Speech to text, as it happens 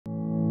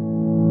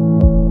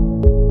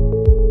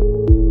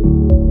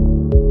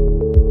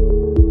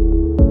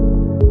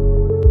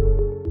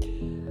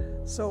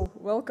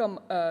welcome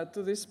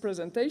to this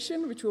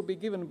presentation, which will be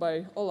given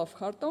by Olaf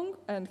Hartong,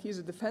 and he's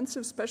a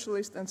defensive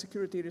specialist and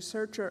security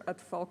researcher at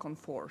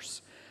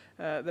FalconForce.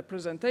 The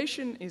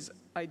presentation is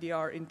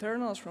EDR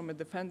internals from a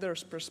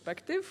defender's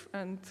perspective,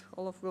 and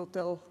Olaf will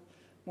tell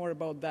more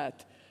about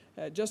that.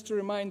 Just to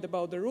remind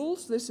about the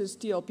rules, this is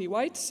TLP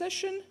White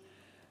session.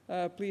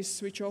 Please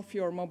switch off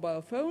your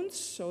mobile phones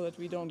so that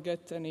we don't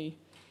get any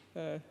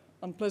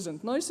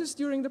unpleasant noises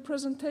during the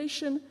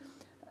presentation.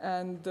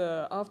 And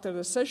after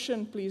the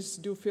session, please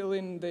do fill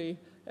in the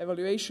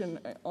evaluation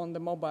on the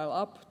mobile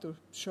app to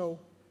show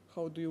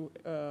how do you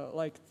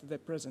liked the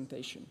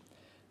presentation.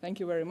 Thank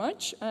you very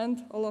much,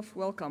 and Olaf,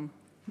 welcome.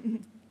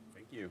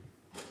 Thank you.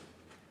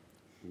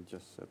 Let me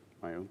just set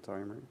my own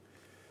timer.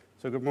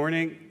 So good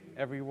morning,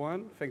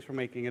 everyone. Thanks for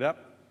making it up.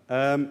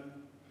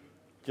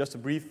 Just a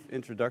brief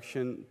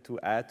introduction to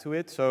add to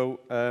it. So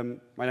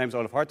my name is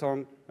Olaf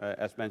Hartong,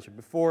 as mentioned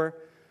before.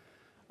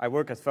 I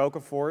work at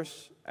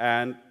FalconForce,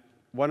 and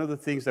one of the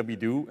things that we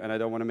do, and I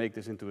don't want to make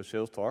this into a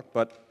sales talk,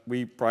 but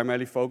we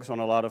primarily focus on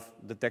a lot of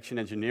detection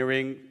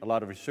engineering, a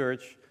lot of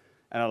research,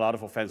 and a lot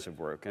of offensive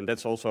work. And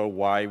that's also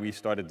why we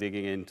started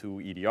digging into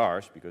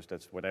EDRs, because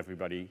that's what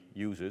everybody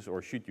uses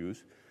or should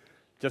use,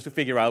 just to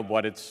figure out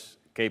what it's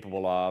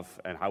capable of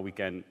and how we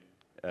can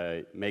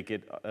make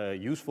it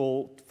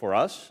useful for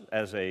us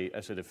as a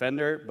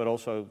defender, but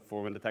also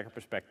from an attacker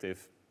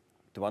perspective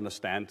to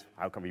understand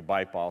how can we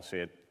bypass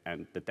it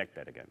and detect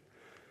that again.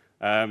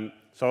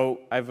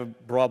 So I have a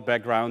broad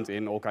background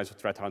in all kinds of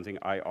threat hunting,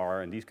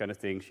 IR, and these kind of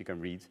things you can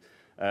read.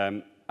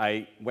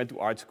 I went to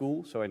art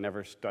school, so I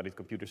never studied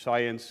computer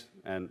science,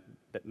 and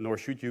nor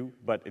should you,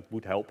 but it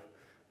would help.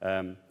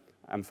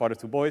 I'm father of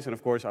 2 boys, and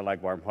of course I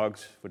like warm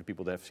hugs for the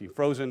people that have seen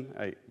Frozen.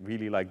 I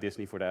really like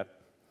Disney for that.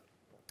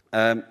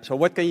 So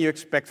what can you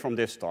expect from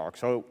this talk?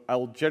 So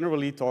I'll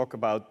generally talk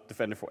about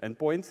Defender for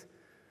Endpoint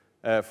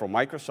from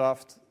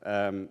Microsoft.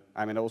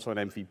 I'm also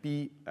an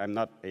MVP. I'm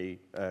not a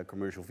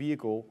commercial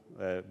vehicle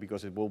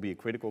because it will be a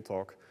critical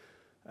talk.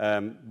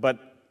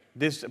 But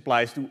this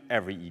applies to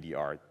every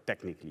EDR,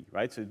 technically,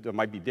 right? So there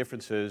might be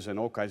differences and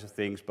all kinds of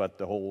things, but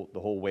the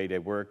whole way they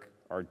work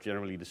are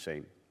generally the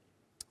same.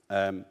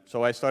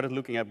 So I started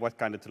looking at what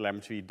kind of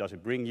telemetry does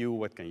it bring you,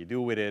 what can you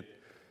do with it,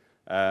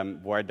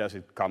 where does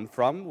it come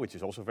from, which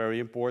is also very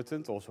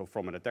important, also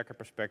from an attacker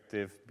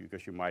perspective,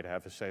 because you might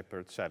have a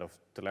separate set of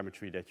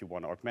telemetry that you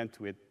want to augment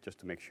to it, just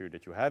to make sure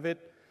that you have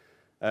it.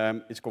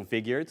 It's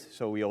configured,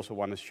 so we also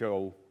want to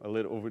show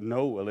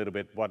know a little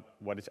bit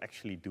what it's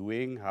actually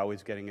doing, how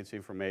it's getting its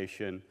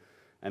information,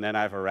 and then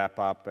I have a wrap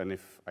up, and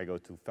if I go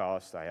too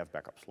fast, I have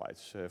backup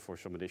slides for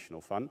some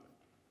additional fun.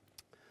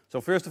 So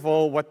first of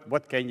all,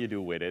 what can you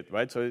do with it,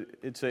 right? So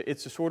it's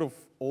a sort of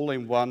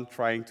all-in-one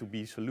trying to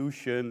be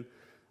solution,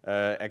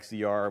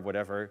 XDR,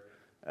 whatever.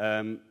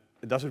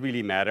 It doesn't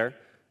really matter.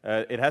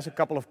 It has a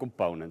couple of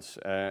components,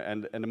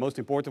 and the most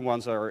important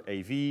ones are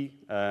AV,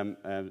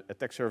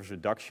 attack surface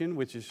reduction,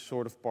 which is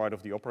sort of part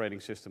of the operating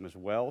system as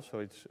well, so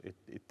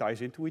it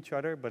ties into each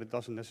other, but it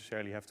doesn't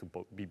necessarily have to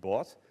be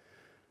bought.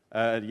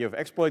 You have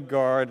exploit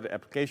guard,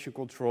 application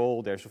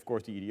control, there's of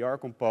course the EDR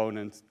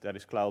component that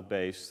is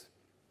cloud-based.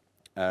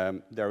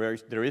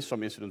 There is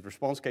some incident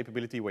response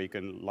capability where you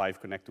can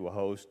live connect to a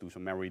host, do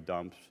some memory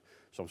dumps,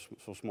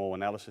 some small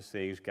analysis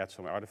things, get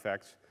some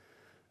artifacts.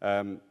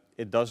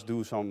 It does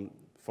do some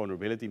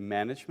vulnerability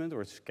management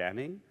or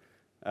scanning.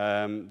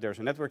 There's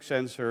a network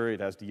sensor, it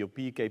has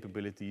DLP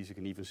capabilities, you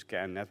can even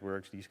scan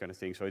networks, these kind of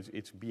things. So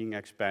it's being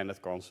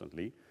expanded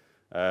constantly.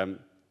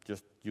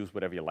 Just use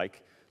whatever you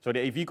like. So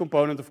the AV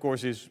component, of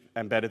course, is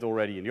embedded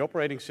already in the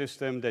operating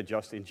system that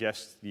just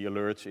ingests the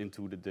alerts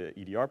into the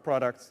EDR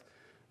product.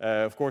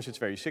 Of course, it's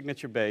very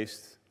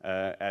signature-based,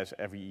 as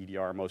every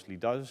EDR mostly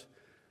does.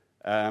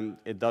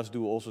 It does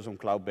do also some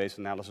cloud-based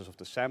analysis of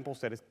the samples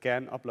that it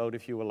can upload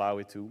if you allow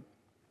it to.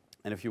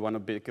 And if you want to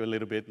dig a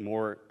little bit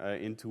more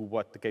into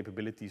what the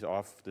capabilities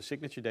of the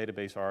signature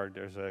database are,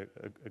 there's a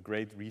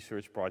great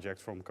research project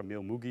from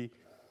Camille Mugi,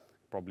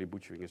 probably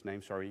butchering his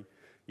name, sorry.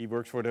 He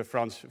works for the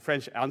French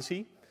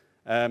ANSI,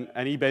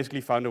 and he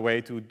basically found a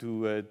way to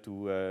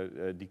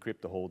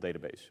decrypt the whole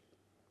database.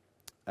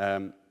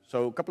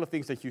 So a couple of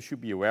things that you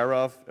should be aware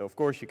of. Of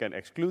course, you can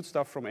exclude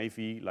stuff from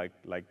AV,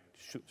 like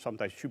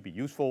sometimes should be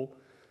useful.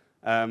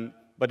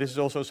 But this is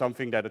also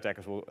something that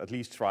attackers will at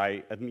least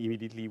try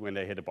immediately when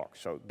they hit a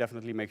box. So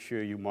definitely make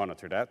sure you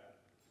monitor that.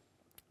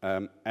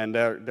 And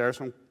there are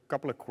some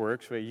couple of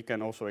quirks where you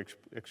can also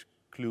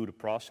exclude a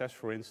process,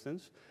 for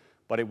instance.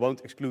 But it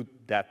won't exclude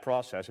that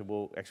process. It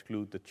will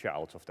exclude the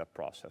child of that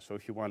process. So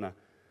if you want to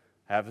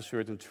have a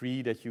certain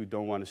tree that you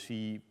don't want to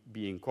see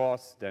being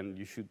caught, then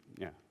you should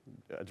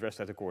address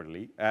that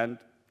accordingly. And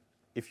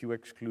if you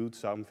exclude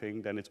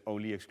something, then it's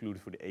only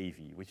excluded for the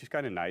AV, which is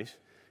kind of nice,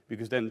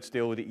 because then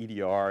still the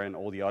EDR and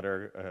all the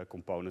other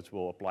components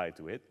will apply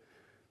to it.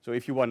 So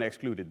if you want to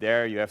exclude it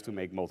there, you have to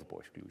make multiple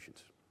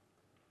exclusions.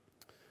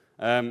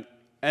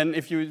 And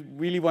if you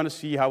really want to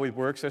see how it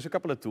works, there's a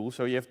couple of tools.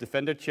 So you have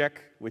Defender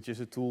Check, which is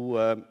a tool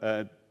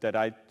that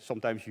I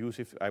sometimes use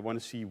if I want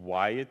to see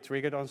why it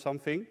triggered on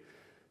something.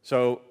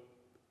 So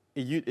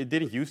it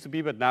didn't used to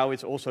be, but now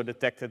it's also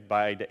detected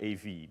by the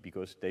AV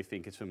because they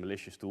think it's a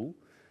malicious tool.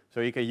 So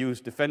you can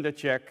use defender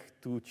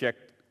check to check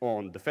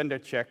on defender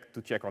check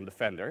to check on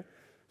defender.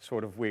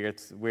 Sort of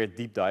weird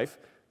deep dive.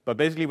 But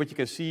basically what you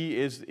can see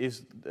is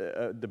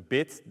the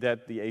bit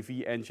that the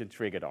AV engine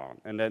triggered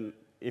on. And then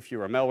if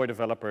you're a malware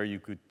developer, you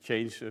could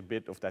change a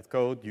bit of that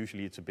code.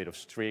 Usually it's a bit of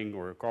string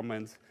or a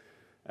comment.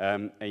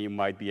 And you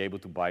might be able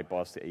to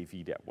bypass the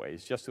AV that way.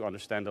 It's just to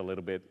understand a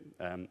little bit,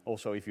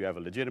 also if you have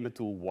a legitimate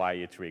tool, why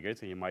it triggered,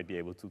 and you might be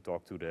able to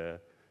talk to the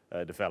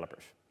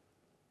developers.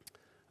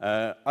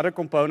 Other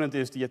component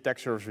is the attack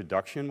surface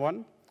reduction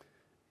one.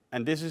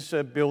 And this is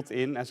built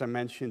in, as I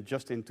mentioned,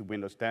 just into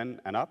Windows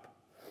 10 and up.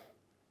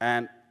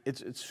 And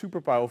it's a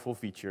super powerful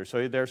feature.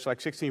 So there's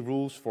like 16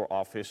 rules for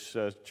Office,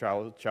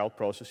 child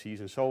processes,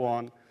 and so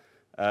on,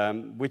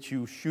 which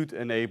you should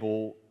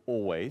enable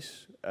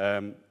always.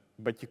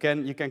 But you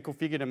can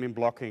configure them in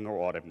blocking or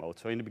audit mode.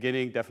 So in the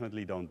beginning,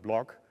 definitely don't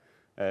block,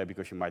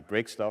 because you might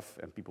break stuff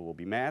and people will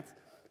be mad.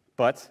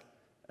 But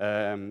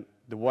the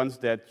ones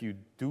that you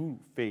do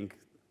think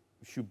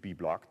should be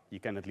blocked, you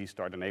can at least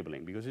start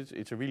enabling, because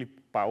it's a really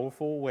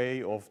powerful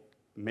way of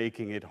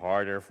making it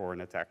harder for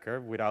an attacker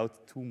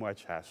without too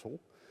much hassle.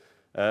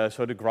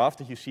 So the graph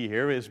that you see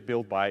here is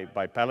built by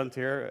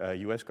Palantir, a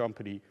US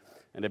company,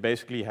 and they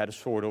basically had a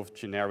sort of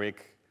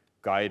generic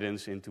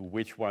guidance into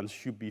which ones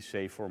should be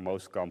safe for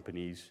most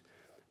companies,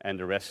 and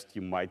the rest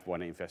you might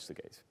want to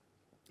investigate.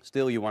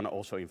 Still, you want to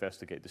also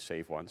investigate the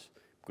safe ones,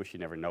 because you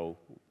never know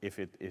if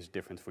it is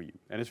different for you.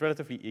 And it's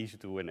relatively easy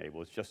to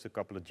enable. It's just a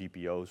couple of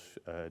GPOs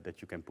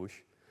that you can push,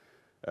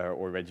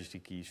 or registry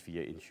keys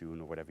via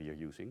Intune or whatever you're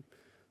using.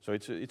 So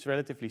it's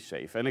relatively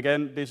safe. And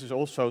again, this is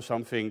also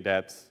something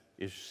that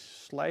is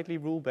slightly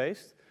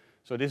rule-based.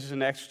 So this is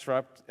an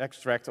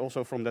extract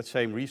also from that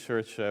same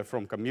research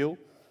from Camille,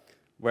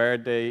 where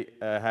they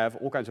have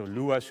all kinds of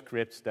Lua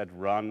scripts that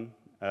run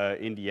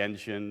in the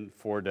engine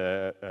for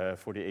the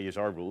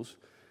ASR rules.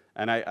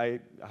 And I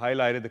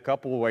highlighted a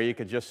couple where you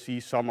can just see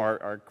some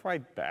are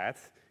quite bad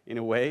in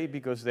a way,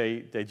 because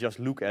they just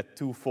look at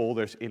 2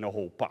 folders in a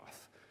whole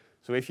path.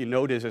 So if you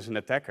know this as an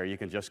attacker, you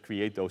can just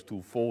create those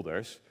 2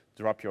 folders,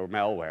 drop your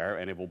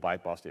malware, and it will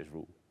bypass this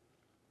rule.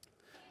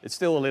 It's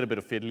still a little bit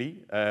of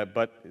fiddly,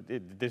 but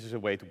this is a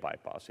way to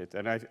bypass it.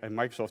 And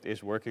Microsoft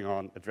is working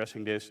on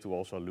addressing this to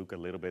also look a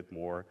little bit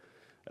more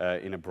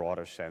in a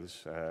broader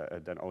sense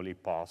than only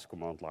paths,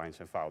 command lines,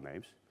 and file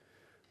names.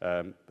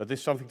 But this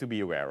is something to be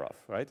aware of,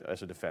 right,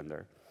 as a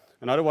defender.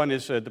 Another one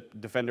is the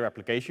Defender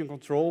Application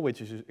Control,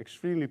 which is an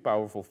extremely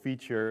powerful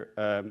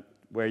feature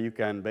where you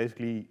can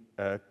basically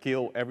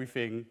kill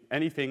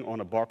anything on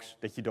a box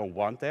that you don't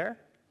want there.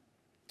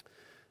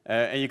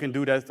 And you can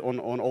do that on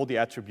all the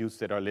attributes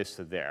that are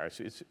listed there.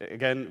 So it's,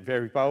 again,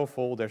 very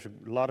powerful. There's a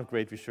lot of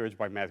great research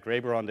by Matt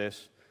Graeber on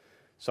this.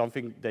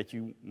 Something that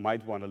you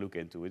might want to look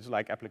into. It's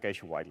like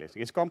application whitelisting.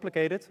 It's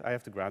complicated, I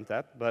have to grant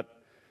that, but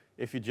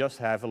if you just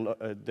have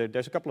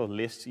there's a couple of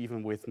lists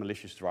even with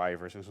malicious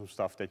drivers and some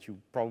stuff that you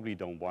probably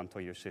don't want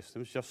on your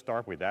systems. Just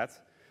start with that,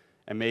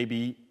 and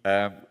maybe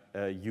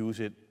use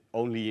it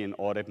only in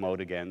audit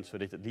mode again, so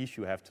that at least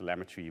you have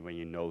telemetry when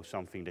you know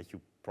something that you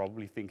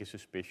probably think is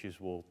suspicious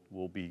will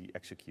be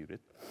executed.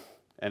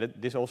 And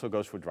this also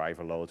goes for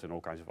driver loads and all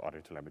kinds of other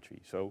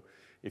telemetry. So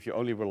if you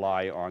only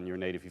rely on your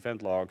native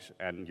event logs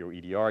and your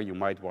EDR, you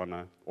might want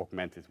to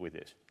augment it with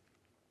this.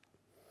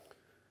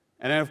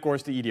 And then, of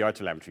course, the EDR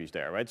telemetry is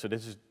there, right? So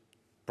this is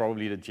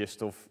probably the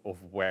gist of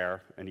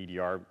where an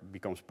EDR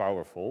becomes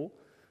powerful.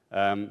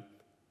 And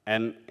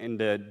in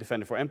the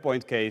Defender for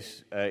Endpoint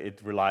case,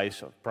 it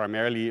relies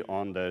primarily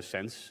on the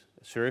Sense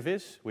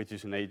service, which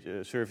is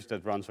a service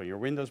that runs on your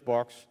Windows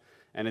box,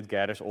 and it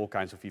gathers all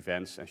kinds of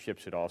events and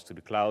ships it off to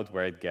the cloud,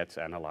 where it gets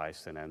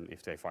analyzed, and then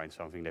if they find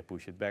something, they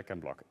push it back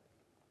and block it.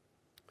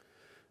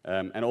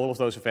 And all of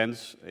those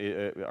events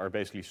are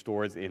basically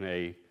stored in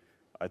a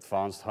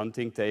advanced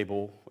hunting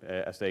table,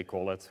 as they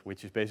call it,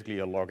 which is basically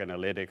a log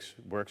analytics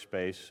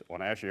workspace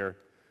on Azure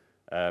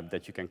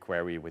that you can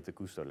query with the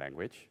Gusto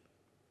language.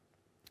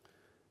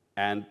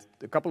 And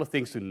a couple of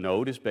things to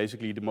note is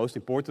basically the most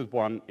important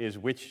one is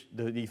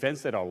the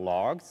events that are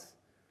logged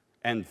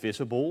and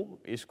visible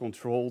is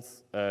controlled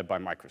by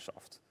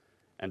Microsoft.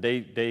 And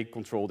they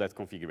control that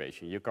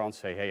configuration. You can't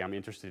say, hey, I'm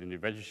interested in the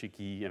registry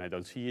key and I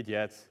don't see it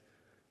yet.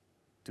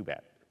 Too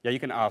bad. Yeah, you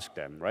can ask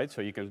them, right?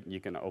 So you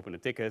can open a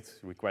ticket,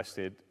 request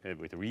it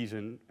with a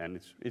reason,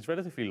 and it's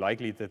relatively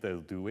likely that they'll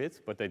do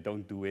it, but they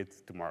don't do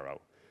it tomorrow.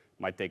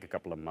 Might take a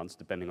couple of months,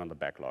 depending on the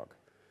backlog.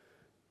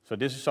 So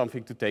this is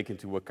something to take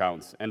into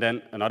account. And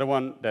then another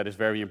one that is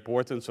very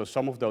important, so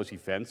some of those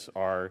events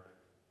are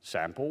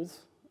sampled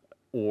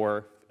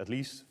or at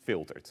least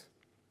filtered.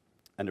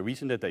 And the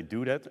reason that they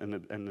do that,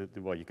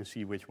 well, you can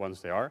see which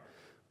ones they are,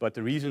 but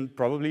the reason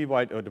probably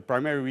why, or the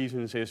primary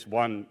reasons is,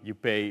 one, you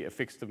pay a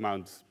fixed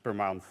amount per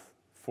month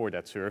for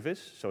that service,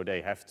 so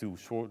they have to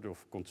sort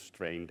of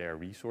constrain their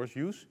resource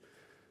use,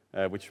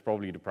 which is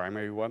probably the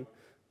primary one.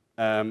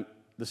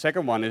 The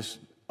second one is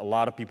a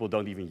lot of people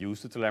don't even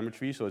use the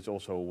telemetry, so it's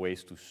also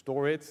ways to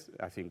store it.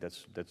 I think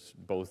that's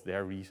both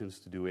their reasons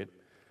to do it.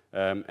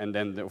 And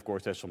then, of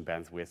course, there's some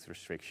bandwidth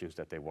restrictions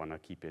that they want to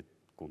keep it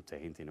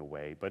contained in a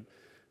way. But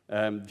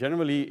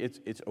generally,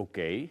 it's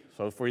okay.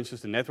 So, for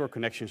instance, the network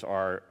connections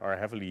are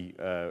heavily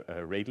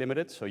rate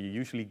limited. So you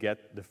usually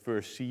get the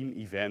first seen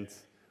event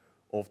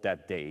of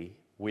that day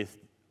with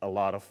a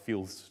lot of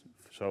fields.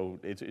 So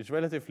it's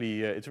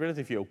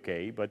relatively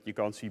okay, but you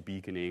can't see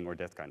beaconing or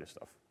that kind of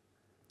stuff.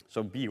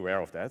 So be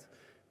aware of that,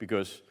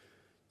 because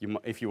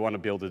if you want to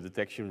build a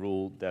detection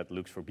rule that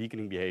looks for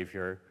beaconing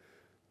behavior,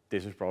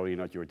 this is probably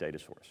not your data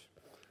source.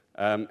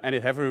 And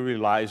it heavily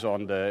relies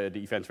on the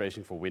event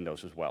tracing for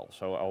Windows as well.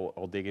 So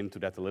I'll dig into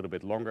that a little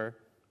bit longer.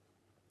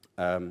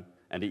 And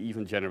they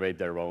even generate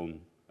their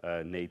own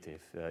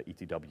native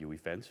ETW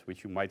events,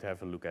 which you might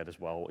have a look at as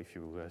well if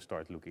you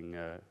start looking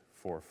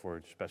for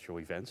special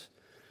events.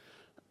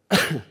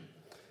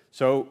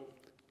 So,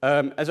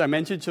 as I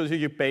mentioned, so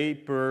you pay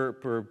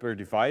per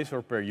device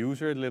or per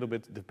user. A little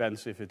bit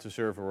depends if it's a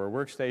server or a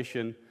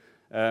workstation.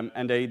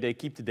 And they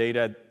keep the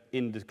data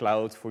in the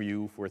cloud for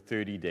you for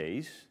 30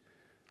 days.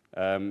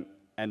 And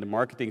the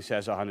marketing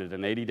says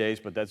 180 days,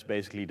 but that's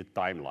basically the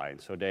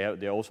timeline. So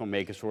they also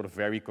make a sort of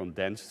very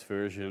condensed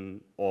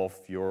version of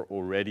your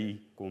already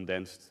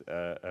condensed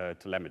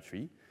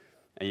telemetry.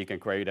 And you can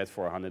query that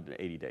for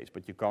 180 days.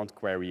 But you can't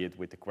query it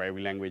with the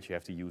query language. You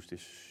have to use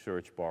this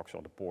search box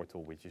on the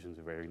portal, which isn't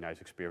a very nice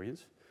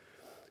experience.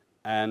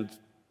 And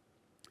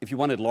if you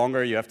want it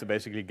longer, you have to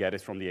basically get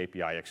it from the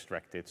API,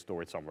 extract it,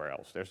 store it somewhere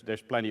else.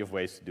 There's plenty of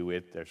ways to do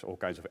it. There's all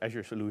kinds of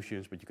Azure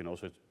solutions, but you can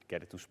also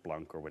get it to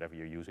Splunk or whatever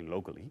you're using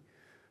locally,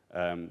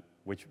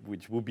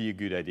 which would be a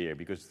good idea,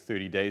 because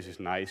 30 days is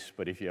nice,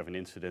 but if you have an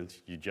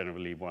incident, you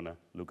generally want to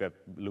look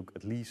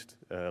at least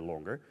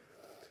longer.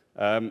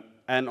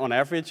 And on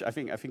average, I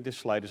think this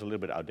slide is a little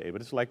bit outdated,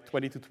 but it's like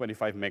 20 to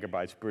 25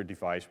 megabytes per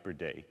device per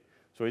day.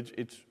 So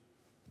it's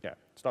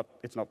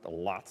not a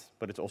lot,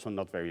 but it's also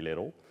not very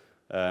little.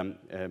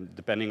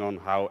 Depending on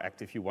how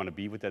active you want to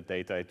be with that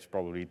data, it's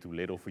probably too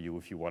little for you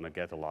if you want to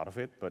get a lot of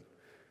it, but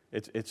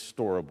it's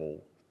storable.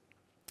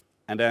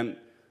 And then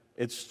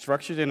it's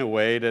structured in a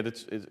way that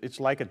it's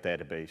like a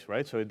database,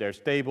 right? So there's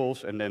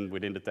tables, and then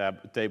within the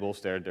tables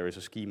there is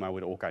a schema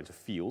with all kinds of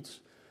fields.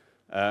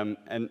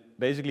 And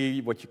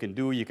basically what you can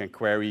do, you can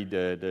query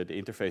the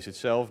interface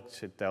itself,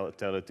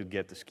 tell it to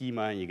get the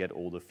schema, and you get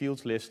all the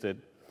fields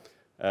listed.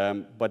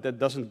 But that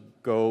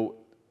doesn't go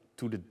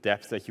to the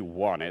depth that you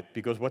want it,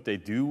 because what they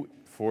do,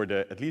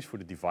 at least for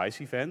the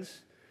device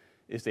events,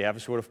 is they have a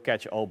sort of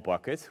catch-all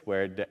bucket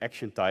where the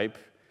action type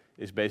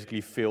is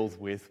basically filled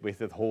with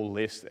that whole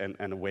list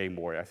and way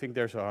more. I think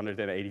there's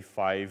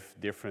 185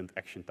 different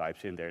action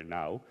types in there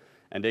now,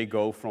 and they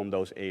go from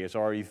those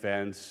ASR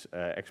events,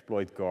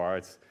 exploit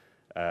guard,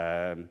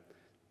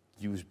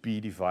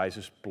 USB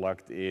devices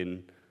plugged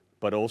in,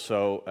 but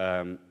also,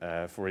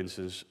 for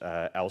instance,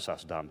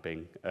 Elsa's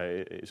dumping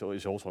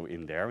is also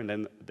in there. And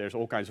then there's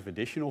all kinds of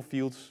additional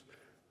fields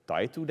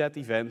tied to that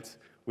event,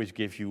 which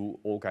give you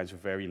all kinds of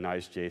very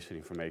nice JSON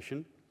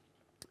information,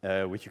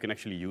 which you can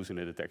actually use in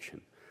the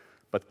detection.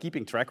 But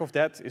keeping track of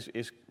that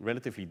is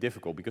relatively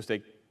difficult, because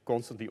they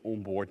constantly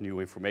onboard new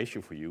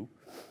information for you,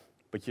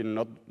 but you're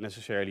not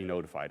necessarily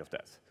notified of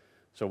that.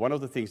 So one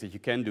of the things that you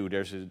can do,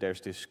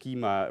 there's this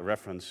schema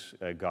reference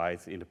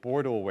guide in the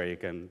portal where you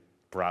can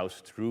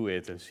browse through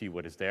it and see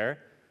what is there,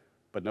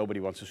 but nobody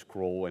wants to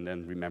scroll and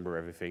then remember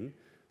everything.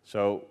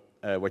 So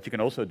what you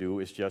can also do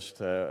is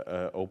just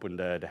open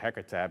the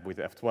hacker tab with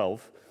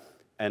F12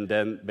 and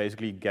then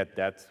basically get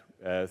that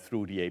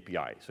through the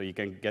API. So you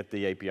can get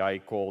the API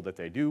call that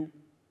they do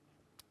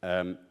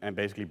and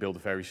basically build a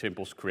very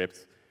simple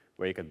script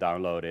where you can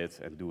download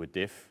it and do a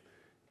diff.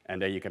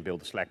 And then you can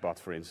build a Slack bot,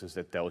 for instance,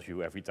 that tells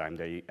you every time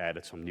they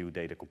added some new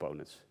data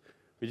components,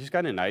 which is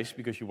kind of nice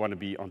because you want to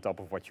be on top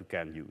of what you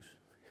can use.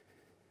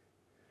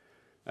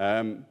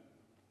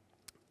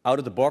 Out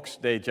of the box,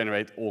 they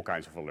generate all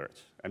kinds of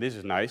alerts. And this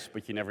is nice,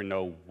 but you never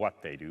know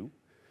what they do.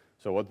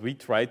 So what we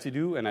try to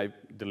do, and I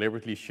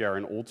deliberately share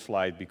an old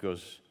slide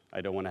because I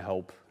don't want to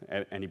help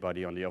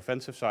anybody on the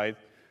offensive side.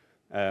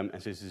 And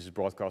since this is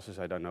broadcasters,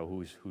 I don't know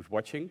who's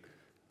watching.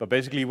 But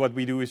basically what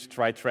we do is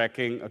try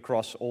tracking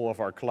across all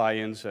of our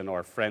clients and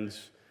our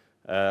friends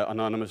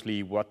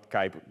anonymously what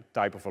type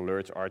of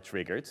alerts are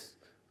triggered.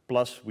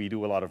 Plus, we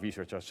do a lot of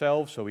research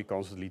ourselves, so we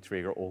constantly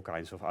trigger all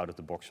kinds of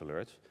out-of-the-box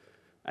alerts.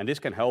 And this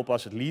can help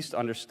us at least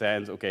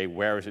understand, okay,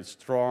 where is it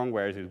strong,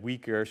 where is it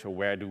weaker, so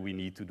where do we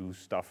need to do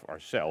stuff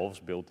ourselves,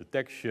 build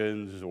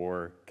detections,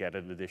 or get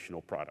an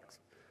additional product.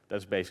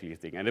 That's basically the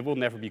thing. And it will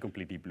never be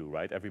completely blue,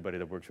 right? Everybody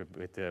that works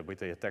with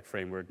the attack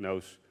framework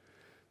knows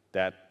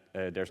that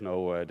there's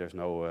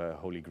no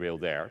holy grail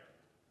there.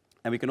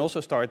 And we can also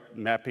start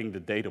mapping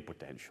the data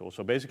potential.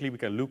 So basically we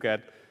can look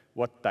at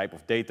what type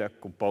of data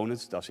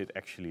components does it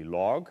actually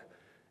log,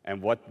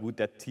 and what would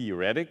that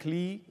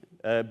theoretically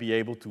be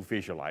able to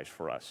visualize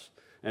for us.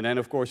 And then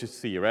of course it's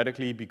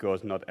theoretically,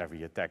 because not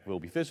every attack will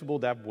be visible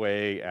that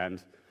way,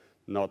 and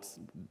not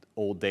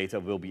all data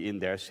will be in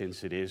there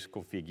since it is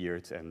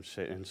configured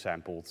and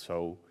sampled.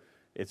 So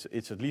it's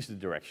at least the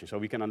direction. So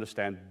we can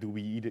understand, do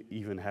we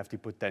even have the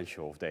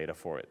potential of data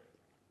for it?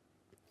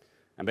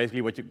 And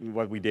basically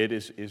what we did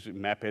is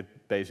map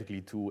it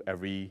basically to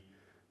every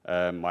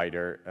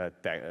MITRE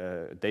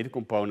data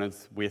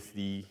component with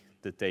the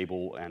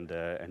table and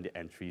the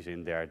entries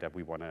in there that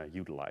we want to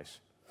utilize.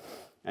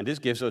 And this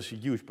gives us a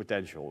huge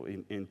potential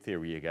in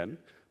theory again,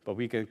 but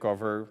we can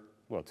cover,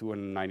 well,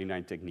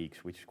 299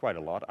 techniques, which is quite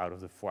a lot out of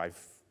the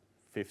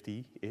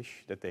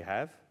 550-ish that they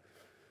have.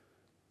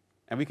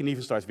 And we can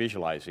even start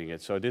visualizing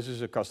it. So this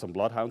is a custom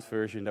Bloodhound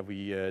version that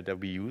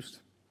we used,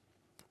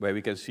 where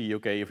we can see,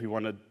 okay, if we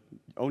want to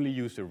only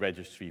use the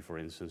registry, for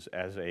instance,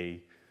 as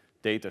a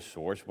data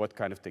source, what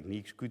kind of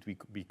techniques could we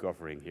be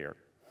covering here?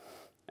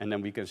 And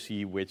then we can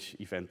see which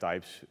event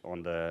types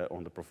on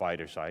the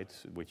provider side,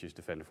 which is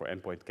Defender for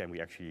Endpoint, can we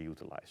actually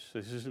utilize. So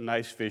this is a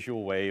nice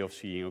visual way of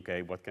seeing,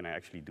 okay, what can I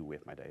actually do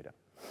with my data?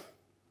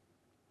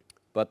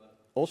 But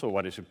also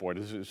what is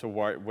important is, so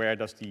where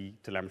does the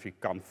telemetry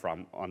come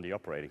from on the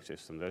operating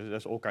system?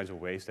 There's all kinds of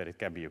ways that it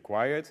can be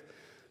acquired.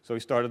 So we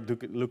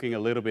started looking a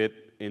little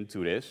bit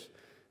into this.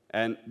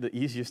 And the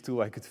easiest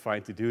tool I could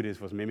find to do this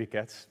was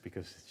Mimikatz,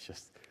 because it's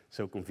just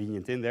so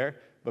convenient in there.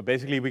 But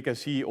basically, we can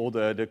see all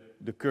the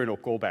kernel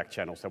callback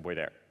channels that were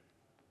there.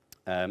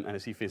 And I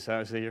see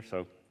Vincent is here,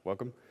 so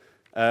welcome.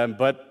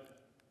 But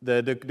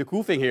the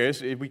cool thing here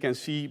is we can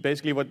see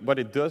basically what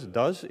it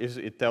does is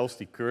it tells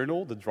the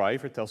kernel, the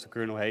driver tells the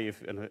kernel, hey,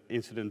 if an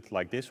incident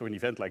like this or an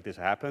event like this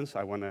happens,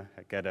 I want to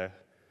get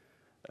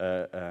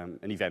an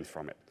event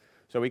from it.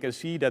 So we can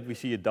see that we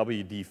see a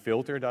WD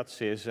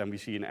filter.sys and we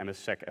see an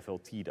MSSec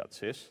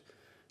FLT.sys.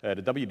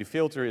 The WD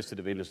filter is to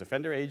the Windows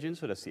Defender agent,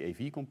 so that's the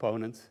AV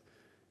component.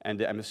 And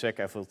the MSSec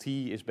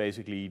FLT is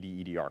basically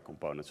the EDR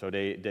component. So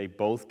they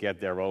both get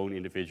their own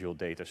individual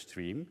data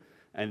stream.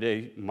 And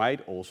they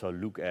might also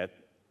look at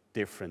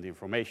different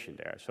information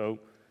there. So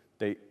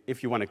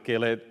if you want to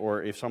kill it,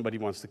 or if somebody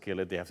wants to kill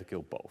it, they have to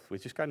kill both,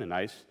 which is kind of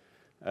nice.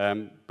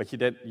 But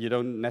you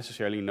don't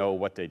necessarily know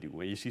what they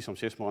do. And you see some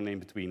Sysmon in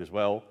between as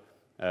well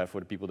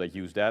for the people that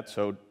use that.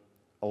 So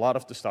a lot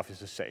of the stuff is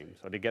the same.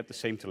 So they get the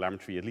same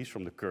telemetry, at least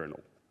from the kernel.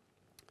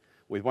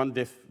 With one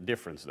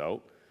difference,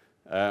 though.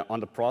 On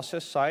the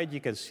process side, you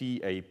can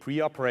see a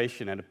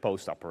pre-operation and a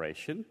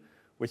post-operation,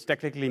 which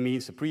technically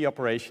means the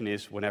pre-operation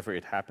is whenever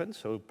it happens,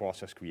 so a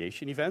process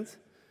creation event,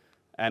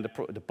 and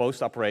the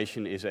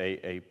post-operation is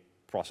a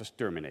process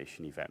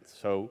termination event.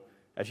 So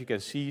as you can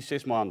see,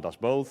 Sysmon does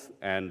both,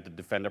 and the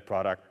Defender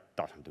product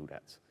doesn't do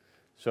that.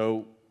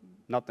 So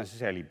not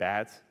necessarily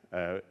bad,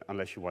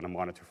 unless you want to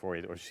monitor for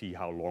it or see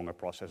how long a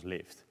process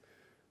lived,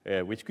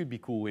 which could be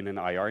cool in an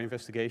IR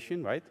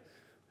investigation, right?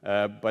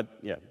 But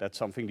yeah, that's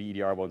something the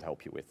EDR won't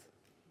help you with.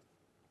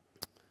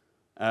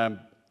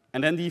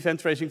 And then the event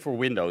tracing for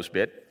Windows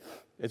bit.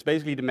 It's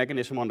basically the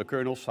mechanism on the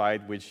kernel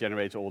side which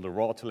generates all the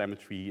raw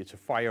telemetry. It's a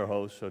fire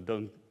hose, so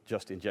don't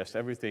just ingest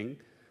everything.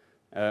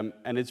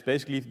 And it's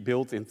basically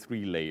built in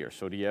 3 layers.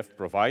 So you have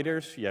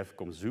providers, you have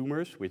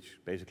consumers, which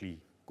basically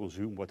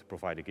consume what the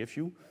provider gives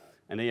you.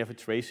 And then you have a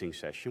tracing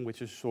session,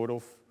 which is sort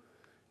of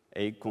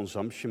a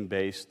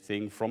consumption-based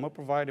thing from a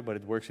provider, but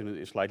it works in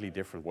a slightly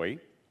different way.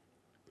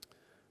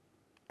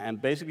 And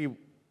basically,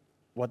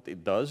 what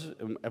it does,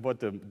 what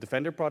the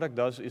Defender product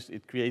does, is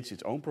it creates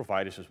its own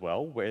providers as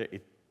well, where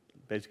it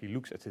basically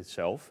looks at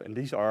itself. And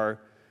these are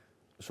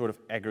sort of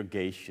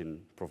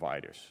aggregation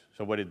providers.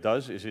 So what it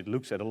does is it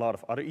looks at a lot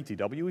of other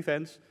ETW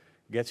events,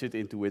 gets it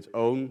into its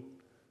own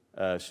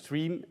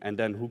stream, and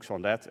then hooks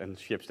on that and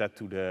ships that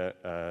to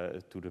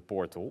the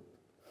portal.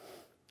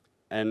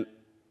 And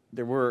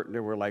there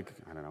were like,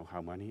 I don't know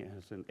how many,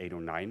 8 or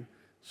 9.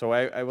 So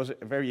I was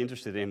very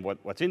interested in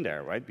what's in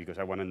there, right? Because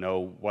I want to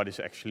know what is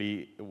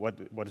actually, what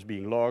is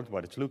being logged,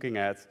 what it's looking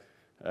at,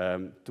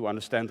 to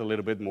understand a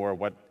little bit more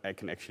what I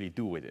can actually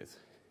do with it.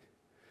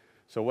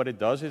 So what it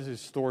does is it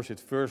stores it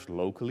first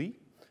locally.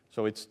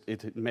 So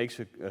it makes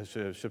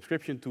a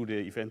subscription to the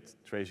event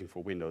tracing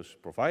for Windows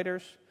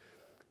providers,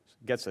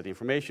 gets that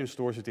information,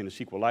 stores it in a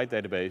SQLite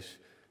database,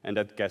 and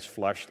that gets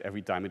flushed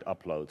every time it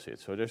uploads it.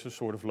 So there's a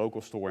sort of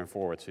local store and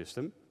forward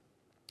system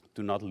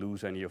to not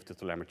lose any of the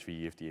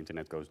telemetry if the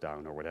internet goes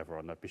down or whatever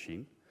on that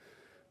machine.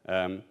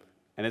 And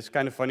it's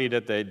kind of funny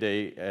that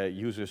they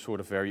use a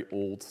sort of very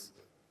old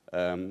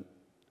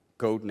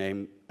code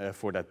name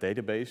for that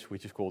database,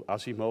 which is called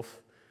Asimov,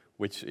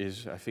 which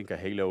is, I think, a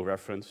Halo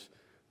reference.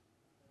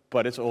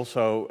 But it's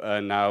also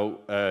now,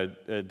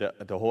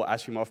 the whole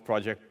Asimov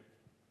project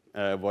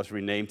was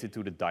renamed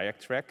into the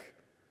ThreatHunting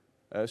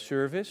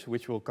service,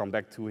 which we'll come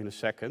back to in a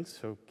second,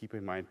 so keep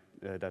in mind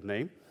that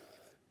name.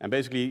 And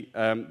basically,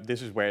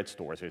 this is where it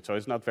stores it. So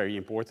it's not very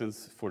important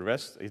for the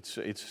rest.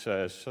 It's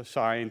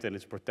signed and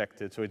it's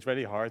protected, so it's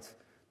very hard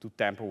to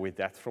tamper with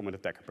that from an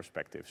attacker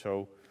perspective.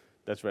 So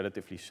that's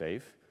relatively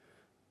safe.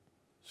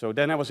 So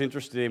then I was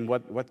interested in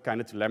what kind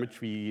of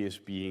telemetry is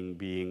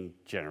being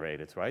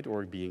generated, right,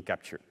 or being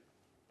captured.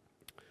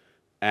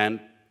 And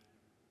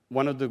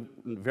one of the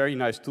very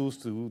nice tools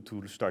to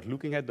start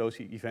looking at those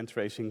event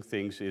tracing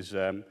things is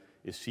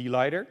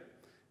CLider.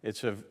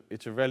 It's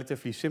a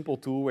relatively simple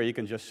tool where you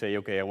can just say,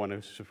 okay, I want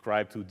to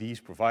subscribe to these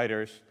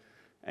providers,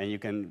 and you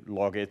can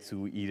log it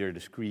to either the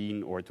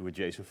screen or to a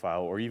JSON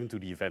file or even to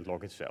the event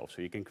log itself.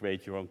 So you can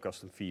create your own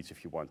custom feeds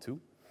if you want to.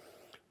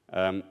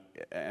 And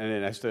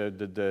then as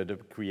the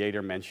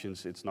creator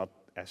mentions, it's not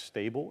as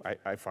stable.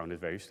 I found it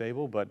very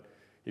stable, but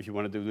if you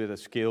want to do it at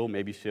scale,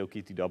 maybe Silk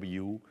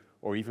ETW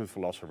or even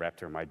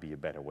Velociraptor might be a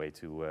better way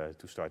to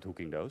start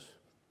hooking those.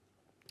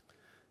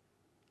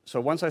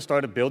 So once I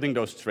started building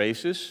those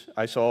traces,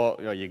 I saw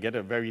you get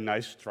a very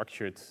nice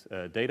structured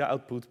data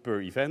output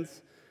per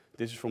event.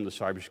 This is from the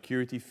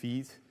cybersecurity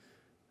feed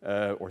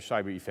or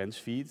cyber events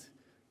feed.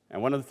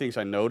 And one of the things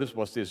I noticed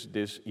was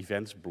this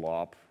events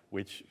blob,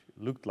 which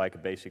looked like a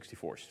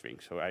base64 string.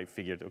 So I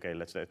figured, okay,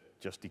 let's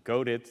just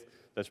decode it.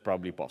 That's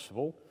probably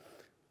possible.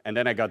 And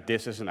then I got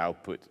this as an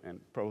output,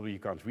 and probably you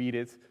can't read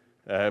it,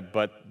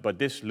 but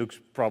this looks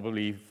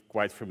probably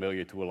quite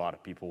familiar to a lot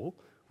of people,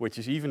 which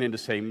is even in the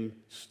same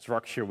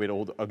structure with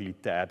all the ugly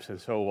tabs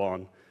and so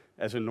on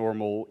as a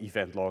normal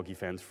event log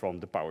event from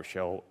the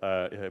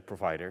PowerShell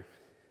provider.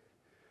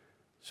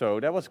 So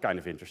that was kind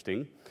of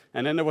interesting.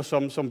 And then there was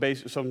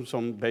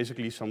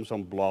basically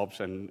some blobs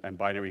and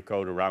binary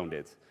code around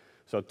it.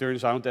 So it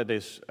turns out that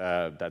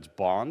that's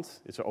Bond.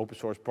 It's an open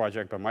source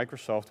project by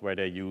Microsoft where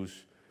they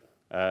use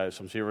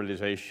some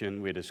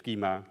serialization with a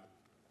schema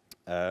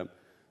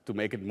to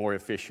make it more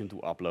efficient to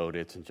upload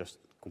it and just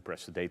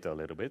compress the data a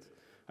little bit.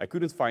 I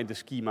couldn't find the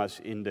schemas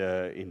in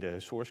the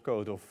source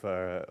code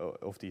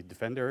of the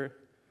Defender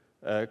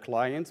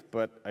client,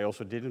 but I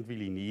also didn't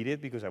really need it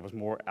because I was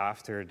more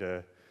after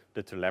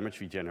the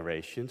telemetry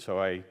generation,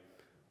 so I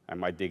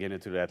might dig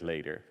into that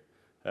later.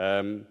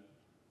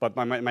 But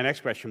my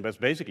next question was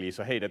basically,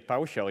 so hey, that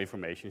PowerShell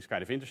information is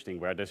kind of interesting.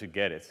 Where does it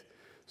get it?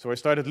 So I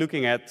started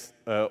looking at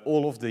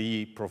all of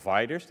the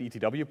providers, the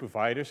ETW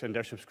providers, and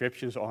their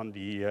subscriptions on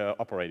the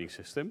operating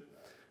system.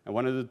 And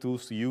one of the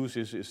tools to use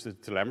is the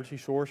telemetry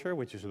sourcer,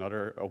 which is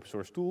another open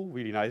source tool,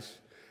 really nice.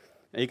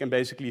 And you can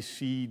basically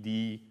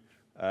see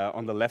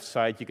on the left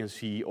side, you can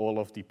see all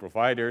of the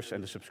providers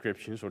and the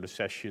subscriptions or the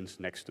sessions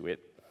next to it.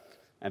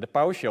 And the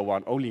PowerShell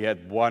one only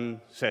had one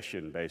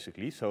session,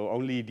 basically. So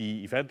only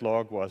the event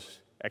log was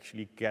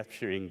actually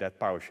capturing that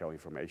PowerShell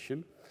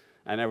information.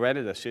 And I ran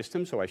it as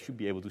system, so I should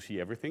be able to see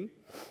everything.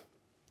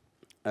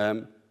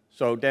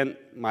 So then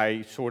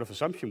my sort of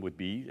assumption would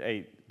be,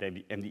 hey, then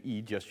the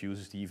MDE just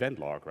uses the event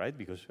log, right?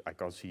 Because I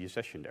can't see a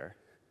session there.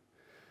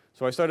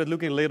 So I started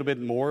looking a little bit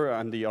more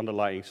on the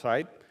underlying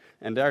side.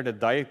 And there the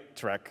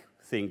ThreatTrack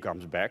thing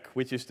comes back,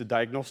 which is the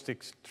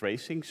diagnostics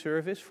tracing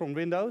service from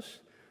Windows,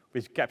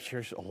 which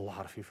captures a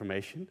lot of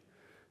information.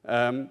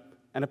 And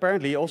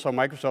apparently also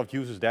Microsoft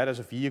uses that as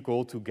a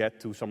vehicle to get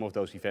to some of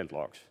those event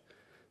logs.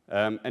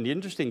 And the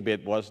interesting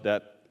bit was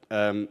that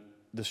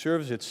the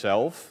service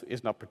itself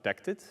is not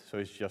protected, so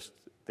it's just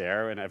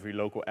there, and every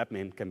local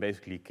admin can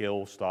basically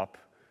kill, stop,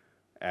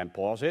 and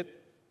pause it.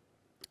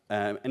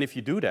 And if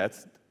you do that,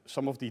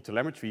 some of the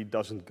telemetry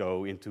doesn't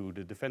go into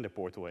the Defender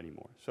portal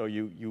anymore. So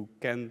you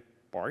can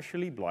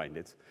partially blind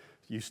it.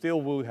 You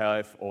still will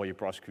have all your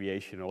process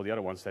creation and all the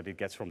other ones that it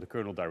gets from the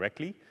kernel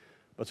directly,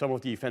 but some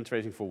of the event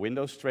tracing for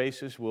Windows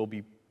traces will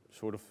be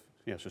sort of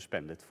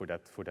suspended for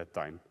that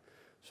time.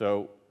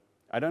 So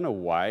I don't know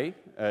why.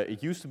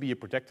 It used to be a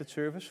protected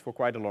service for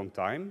quite a long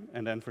time,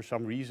 and then for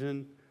some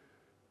reason,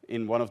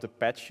 in one of the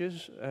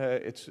patches,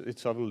 it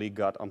suddenly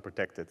got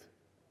unprotected.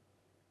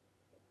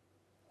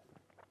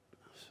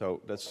 So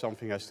that's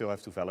something I still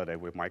have to validate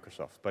with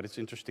Microsoft, but it's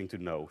interesting to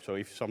know. So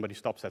if somebody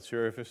stops that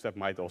service, that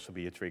might also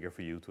be a trigger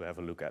for you to have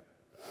a look at.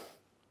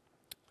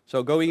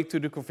 So going to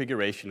the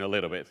configuration a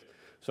little bit.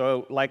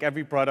 So like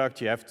every product,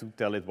 you have to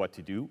tell it what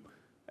to do.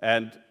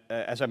 And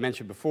as I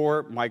mentioned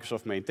before,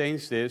 Microsoft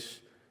maintains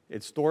this.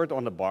 It's stored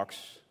on the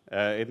box.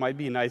 It might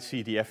be a nice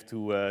CDF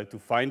to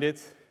find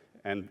it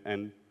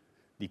and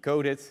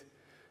decode it,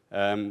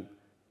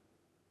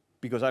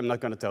 because I'm not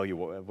going to tell you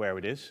where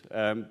it is.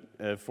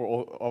 For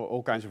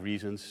all kinds of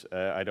reasons,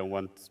 I don't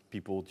want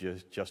people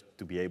just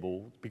to be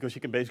able, because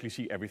you can basically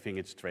see everything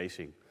it's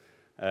tracing,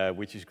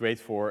 which is great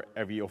for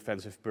every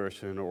offensive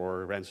person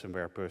or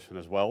ransomware person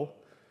as well.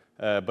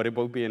 But it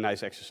would be a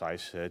nice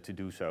exercise to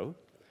do so.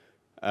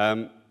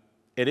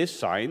 It is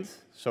signed,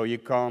 so you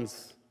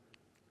can't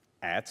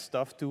add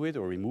stuff to it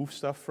or remove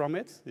stuff from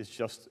it. It's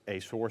just a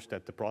source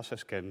that the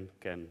process can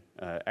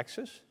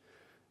access.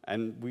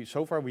 And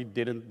so far we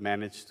didn't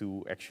manage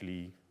to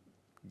actually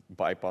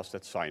bypass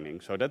that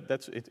signing. So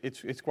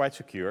it's quite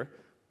secure,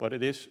 but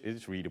it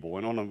is readable.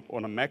 And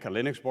on a Mac and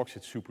Linux box,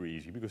 it's super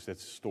easy because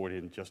that's stored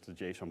in just a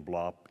JSON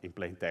blob in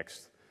plain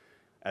text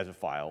as a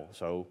file.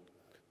 So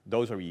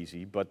those are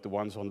easy, but the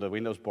ones on the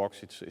Windows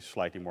box, it's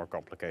slightly more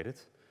complicated.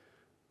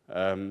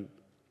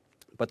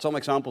 But some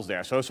examples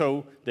there.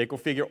 So they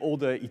configure all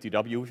the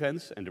ETW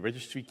events and the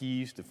registry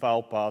keys, the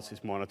file paths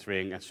it's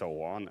monitoring, and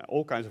so on.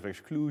 All kinds of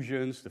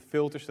exclusions, the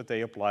filters that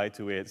they apply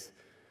to it,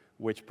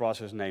 which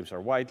process names are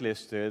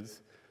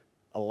whitelisted,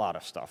 a lot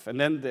of stuff. And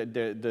then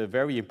the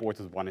very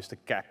important one is the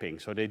capping.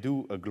 So they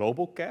do a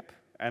global cap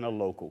and a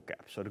local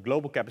cap. So the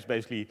global cap is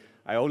basically,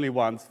 I only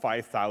want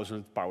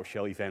 5,000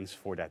 PowerShell events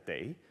for that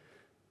day.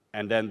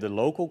 And then the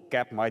local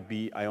cap might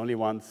be, I only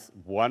want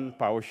one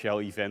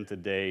PowerShell event a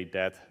day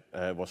that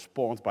was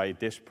spawned by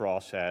this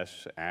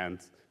process and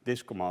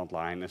this command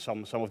line and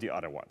some of the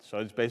other ones. So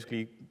it's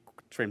basically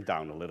trimmed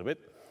down a little bit.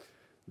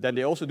 Then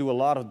they also do a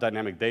lot of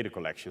dynamic data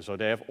collection. So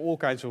they have all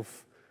kinds of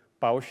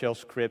PowerShell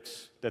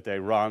scripts that they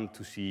run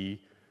to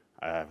see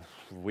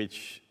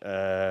which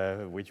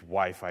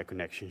Wi-Fi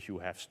connections you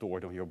have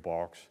stored on your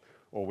box,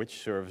 or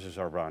which services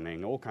are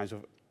running, all kinds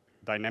of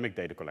dynamic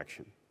data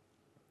collection.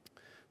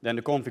 Then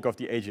the config of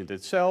the agent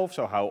itself,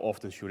 so how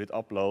often should it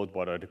upload,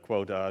 what are the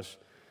quotas.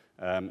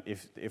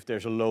 If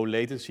there's a low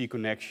latency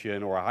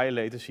connection or a high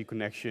latency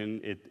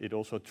connection, it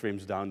also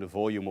trims down the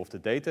volume of the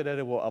data that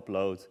it will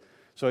upload.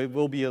 So it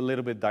will be a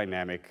little bit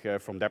dynamic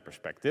from that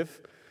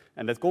perspective.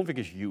 And that config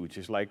is huge.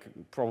 It's like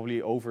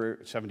probably over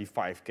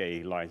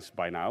 75K lines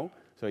by now.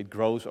 So it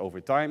grows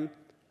over time.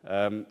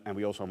 And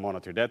we also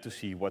monitor that to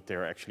see what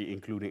they're actually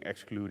including,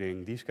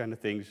 excluding, these kind of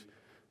things.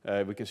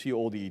 We can see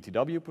all the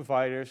ETW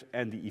providers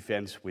and the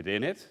events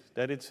within it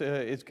that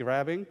it's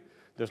grabbing.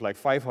 There's like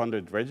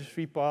 500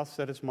 registry paths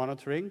that it's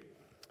monitoring.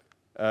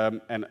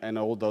 And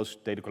all those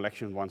data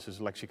collection ones is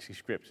like 60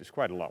 scripts. It's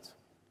quite a lot.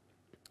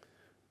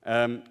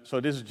 So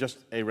this is just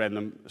a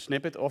random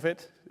snippet of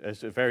it.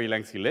 It's a very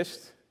lengthy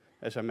list,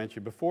 as I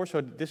mentioned before. So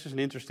this is an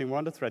interesting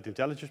one, the threat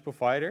intelligence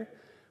provider,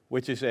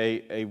 which is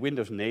a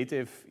Windows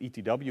native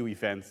ETW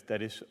event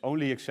that is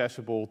only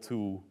accessible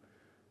to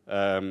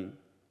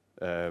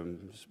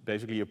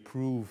basically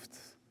approved,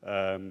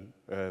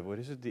 what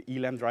is it, the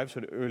ELAM driver, so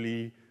the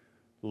early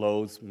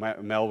load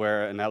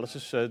malware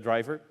analysis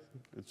driver.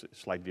 It's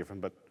slightly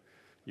different, but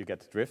you get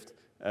the drift.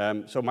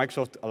 So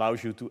Microsoft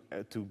allows you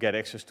to get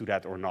access to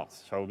that or not.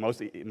 So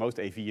most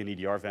AV and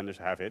EDR vendors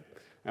have it.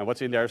 And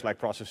what's in there is like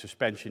process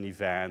suspension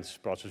events,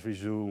 process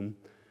resume,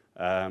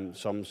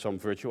 some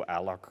virtual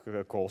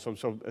alloc calls,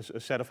 a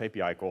set of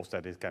API calls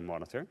that it can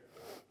monitor.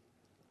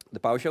 The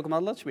PowerShell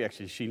commandlets, we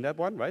actually seen that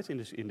one, right, in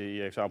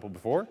the example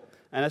before.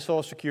 And I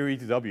saw secure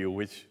ETW,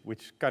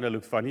 which kind of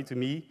looked funny to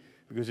me,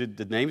 because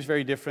the name is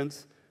very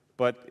different,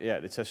 but yeah,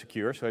 it says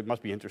secure, so it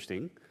must be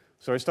interesting.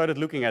 So I started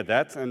looking at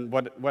that, and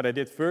what I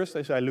did first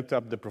is I looked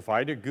up the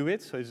provider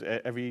GUID, so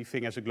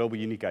everything has a global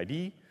unique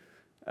ID.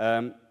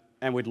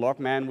 And with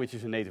Logman, which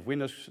is a native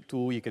Windows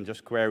tool, you can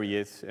just query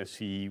it and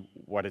see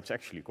what it's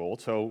actually called.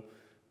 So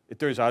it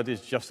turns out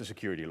it's just a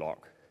security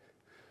log.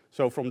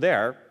 So from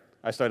there,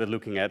 I started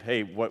looking at,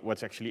 hey,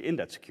 what's actually in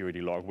that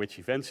security log? Which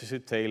events is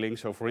it tailing?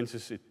 So for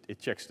instance, it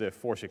checks the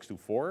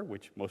 4624,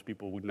 which most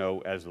people would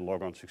know as the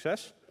logon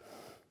success.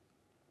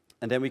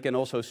 And then we can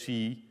also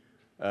see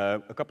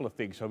a couple of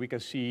things. So we can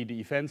see the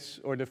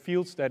events or the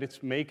fields that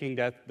it's making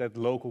that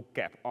local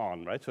cap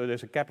on, right? So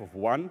there's a cap of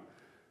 1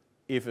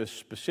 if a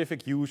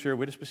specific user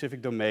with a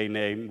specific domain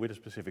name, with a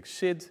specific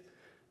SID,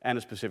 and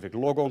a specific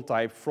logon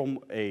type from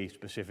a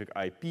specific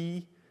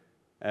IP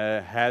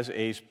has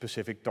a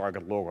specific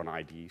target logon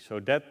ID. So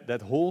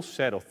that whole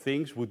set of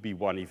things would be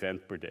 1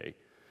 event per day.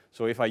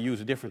 So if I use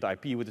a different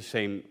IP with the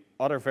same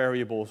other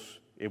variables,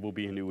 it will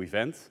be a new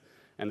event.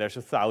 And there's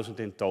 1,000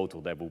 in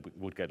total that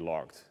would get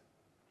logged.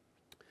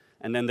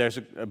 And then there's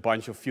a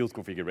bunch of field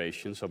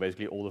configurations, so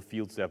basically all the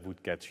fields that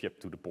would get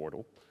shipped to the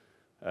portal.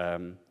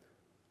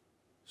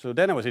 So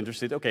then I was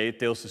interested, okay, it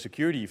tells the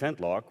security event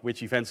log,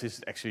 which events is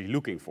it actually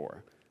looking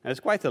for. And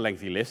it's quite a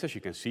lengthy list, as you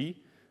can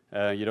see.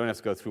 You don't have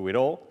to go through it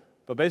all.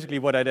 But basically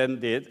what I then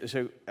did,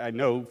 so I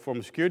know from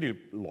a security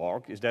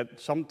log, is that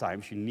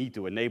sometimes you need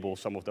to enable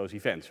some of those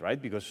events,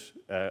 right? Because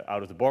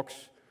out of the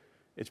box,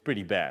 it's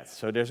pretty bad.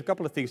 So there's a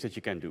couple of things that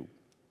you can do.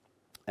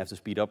 I have to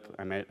speed up,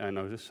 I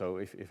notice, so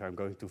if I'm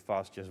going too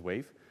fast, just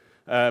wave.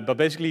 But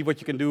basically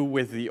what you can do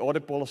with the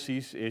audit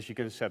policies is you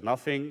can set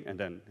nothing, and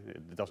then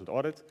it doesn't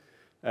audit.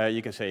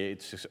 You can say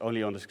it's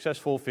only on the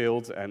successful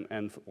field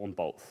and on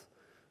both.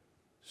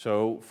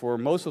 So for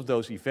most of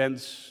those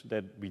events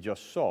that we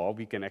just saw,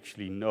 we can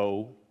actually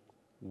know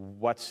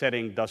what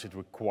setting does it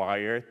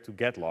require to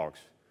get logs.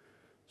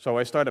 So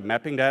I started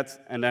mapping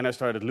that, and then I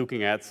started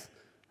looking at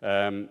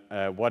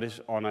what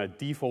is on a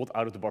default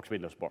out-of-the-box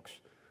Windows box.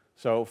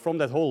 So from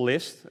that whole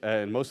list,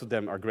 and most of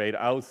them are grayed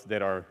out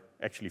that are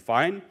actually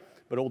fine,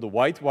 but all the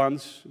white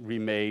ones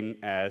remain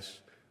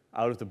as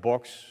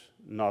out-of-the-box,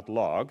 not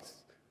logged,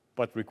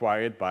 but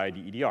required by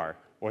the EDR,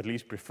 or at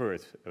least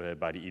preferred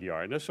by the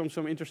EDR. And there's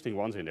some interesting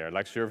ones in there,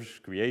 like service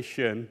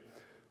creation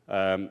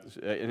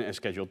and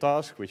scheduled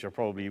tasks, which are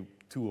probably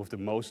 2 of the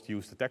most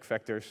used attack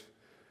vectors.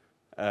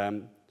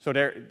 So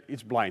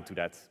it's blind to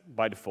that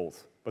by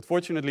default. But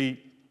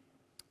fortunately,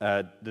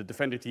 the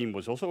Defender team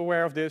was also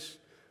aware of this,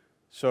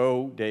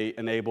 so they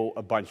enable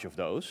a bunch of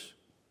those,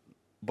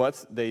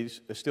 but they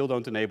still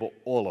don't enable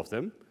all of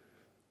them.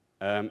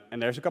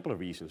 And there's a couple of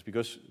reasons,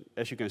 because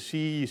as you can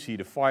see, you see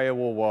the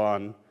firewall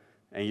one,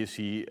 and you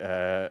see,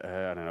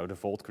 I don't know, the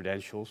vault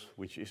credentials,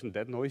 which isn't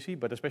that noisy,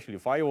 but especially the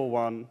firewall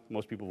one,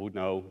 most people would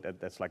know that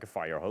that's like a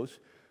fire hose.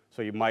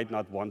 So you might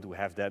not want to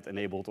have that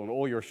enabled on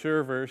all your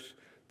servers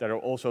that are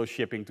also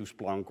shipping to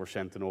Splunk or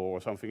Sentinel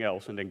or something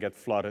else and then get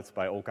flooded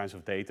by all kinds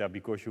of data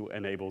because you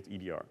enabled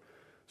EDR.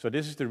 So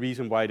this is the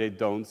reason why they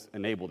don't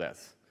enable that.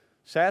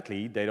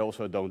 Sadly, they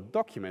also don't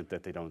document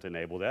that they don't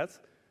enable that,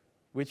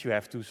 which you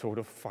have to sort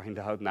of find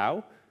out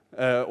now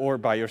or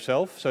by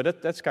yourself. So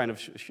that's kind of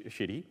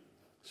shitty.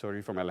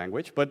 Sorry for my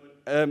language, but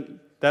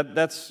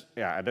that's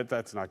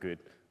not good.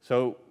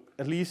 So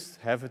at least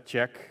have a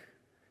check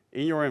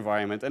in your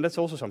environment, and that's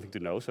also something to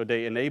know. So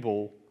they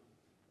enable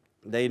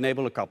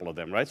a couple of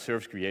them, right?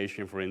 Service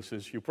creation, for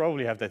instance. You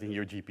probably have that in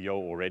your GPO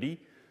already.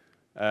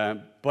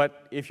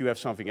 But if you have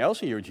something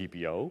else in your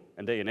GPO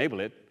and they enable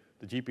it,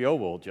 the GPO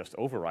will just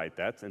override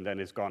that, and then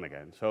it's gone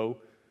again. So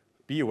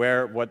be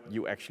aware what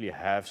you actually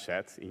have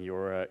set in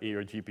your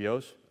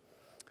GPOs.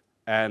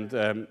 And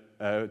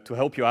to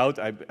help you out,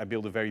 I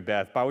built a very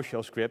bad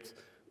PowerShell script,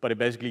 but it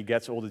basically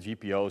gets all the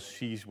GPOs,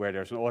 sees where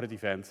there's an audit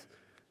event,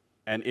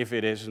 and if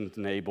it isn't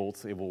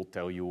enabled, it will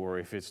tell you, or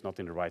if it's not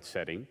in the right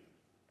setting.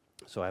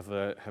 So have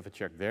a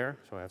check there.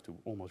 So I have to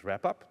almost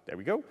wrap up. There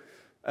we go.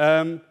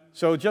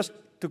 So just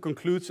to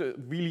conclude,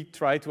 really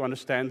try to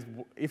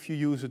understand if you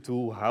use a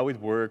tool, how it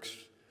works,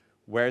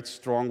 where it's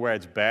strong, where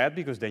it's bad,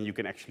 because then you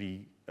can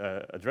actually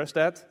address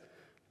that.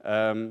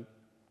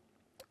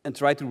 And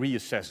try to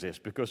reassess this,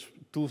 because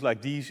tools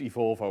like these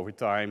evolve over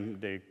time.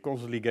 They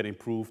constantly get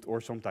improved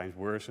or sometimes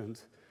worsened.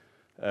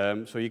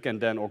 So you can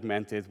then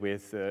augment it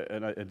with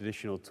an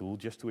additional tool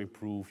just to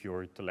improve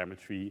your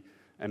telemetry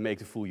and make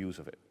the full use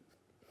of it.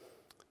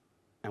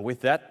 And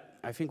with that,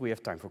 I think we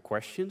have time for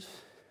questions.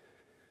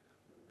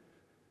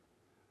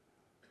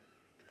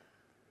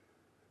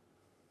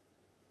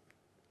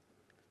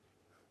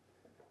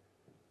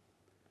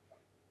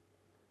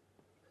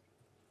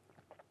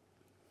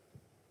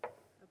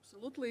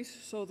 Absolutely.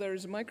 So there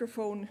is a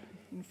microphone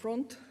in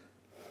front.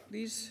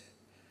 Please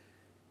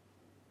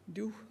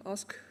do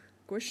ask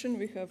a question.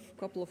 We have a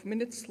couple of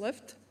minutes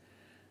left.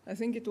 I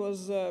think it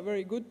was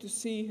very good to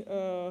see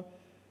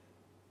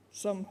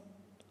some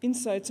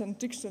insights and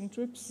tips and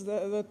trips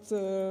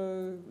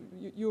that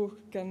you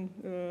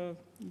can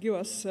give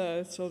us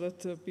so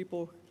that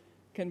people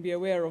can be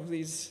aware of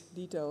these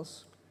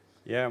details.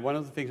 Yeah, one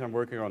of the things I'm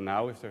working on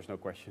now, if there's no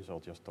questions, I'll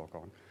just talk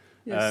on.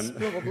 Yes,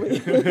 probably.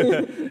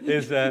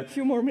 Is a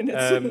few more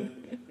minutes.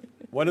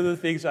 One of the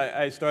things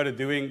I started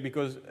doing,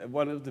 because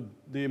one of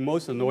the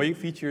most annoying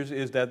features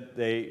is that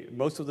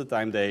most of the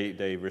time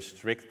they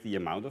restrict the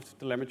amount of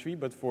telemetry,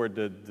 but for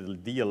the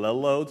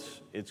DLL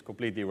loads, it's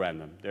completely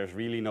random. There's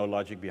really no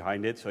logic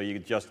behind it, so you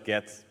just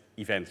get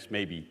events,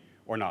 maybe,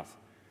 or not.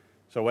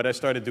 So what I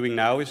started doing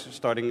now is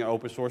starting an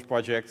open source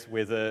project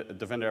with a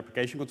vendor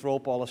application control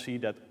policy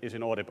that is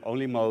in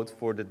audit-only mode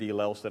for the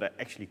DLLs that I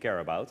actually care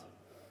about.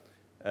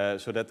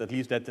 So that at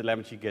least that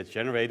telemetry gets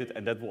generated,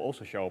 and that will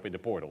also show up in the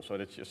portal. So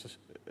that's just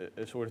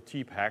a sort of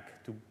cheap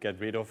hack to get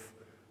rid of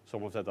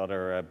some of that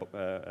other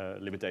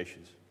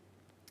limitations.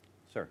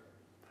 Sir?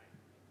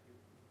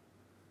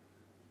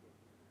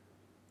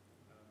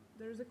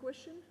 There is a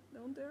question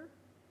down there.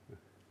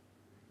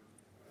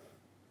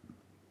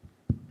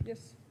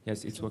 Yes.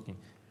 Yes, it's working.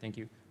 Thank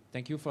you.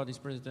 Thank you for this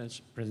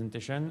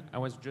presentation. I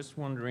was just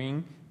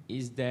wondering,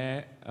 is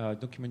there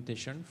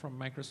documentation from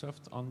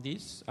Microsoft on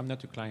this? I'm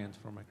not a client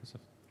for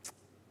Microsoft.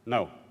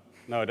 No,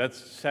 that's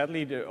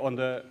sadly,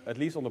 at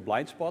least on the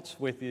blind spots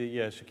with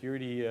the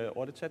security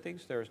audit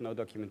settings, there is no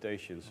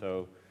documentation.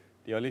 So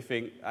the only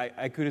thing,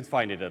 I couldn't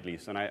find it at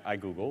least, and I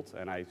Googled,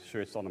 and I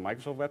searched on the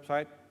Microsoft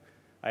website.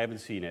 I haven't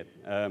seen it.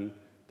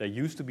 There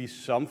used to be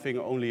something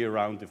only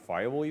around the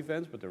firewall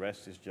events, but the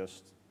rest is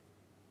just,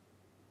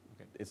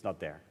 it's not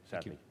there,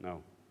 sadly,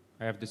 no.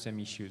 I have the same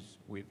issues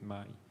with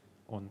my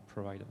own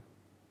provider.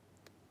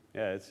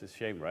 Yeah, it's a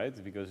shame, right?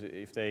 Because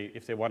if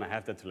they want to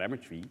have that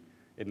telemetry,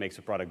 it makes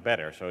the product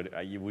better. So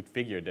you would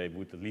figure they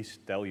would at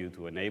least tell you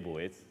to enable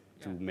it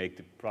to make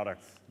the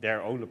product,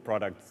 their own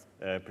product,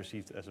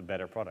 perceived as a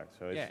better product.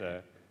 So it's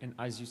and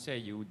as you say,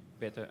 you would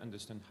better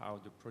understand how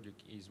the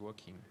product is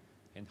working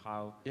and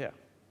how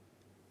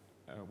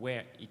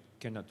where it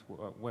cannot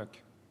work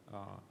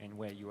and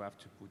where you have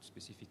to put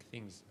specific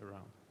things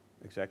around.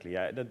 Exactly,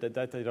 yeah.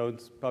 That they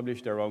don't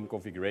publish their own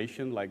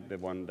configuration, like the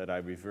one that I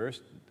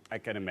reversed, I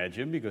can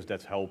imagine, because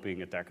that's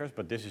helping attackers,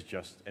 but this is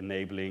just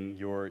enabling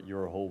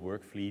your whole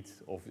work fleet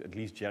of at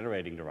least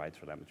generating the right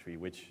telemetry,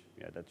 which,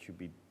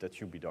 that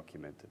should be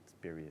documented,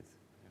 period.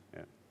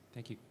 Yeah.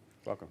 Thank you.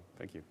 Welcome,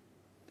 thank you.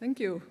 Thank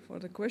you for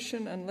the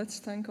question, and let's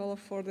thank Olaf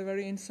for the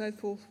very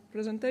insightful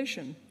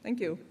presentation. Thank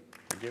you.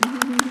 Thank you.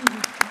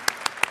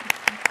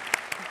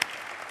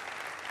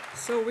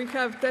 So we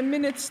have 10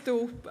 minutes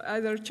to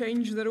either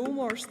change the room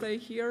or stay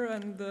here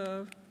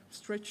and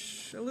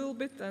stretch a little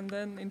bit, and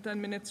then in 10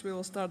 minutes we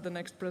will start the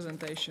next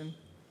presentation.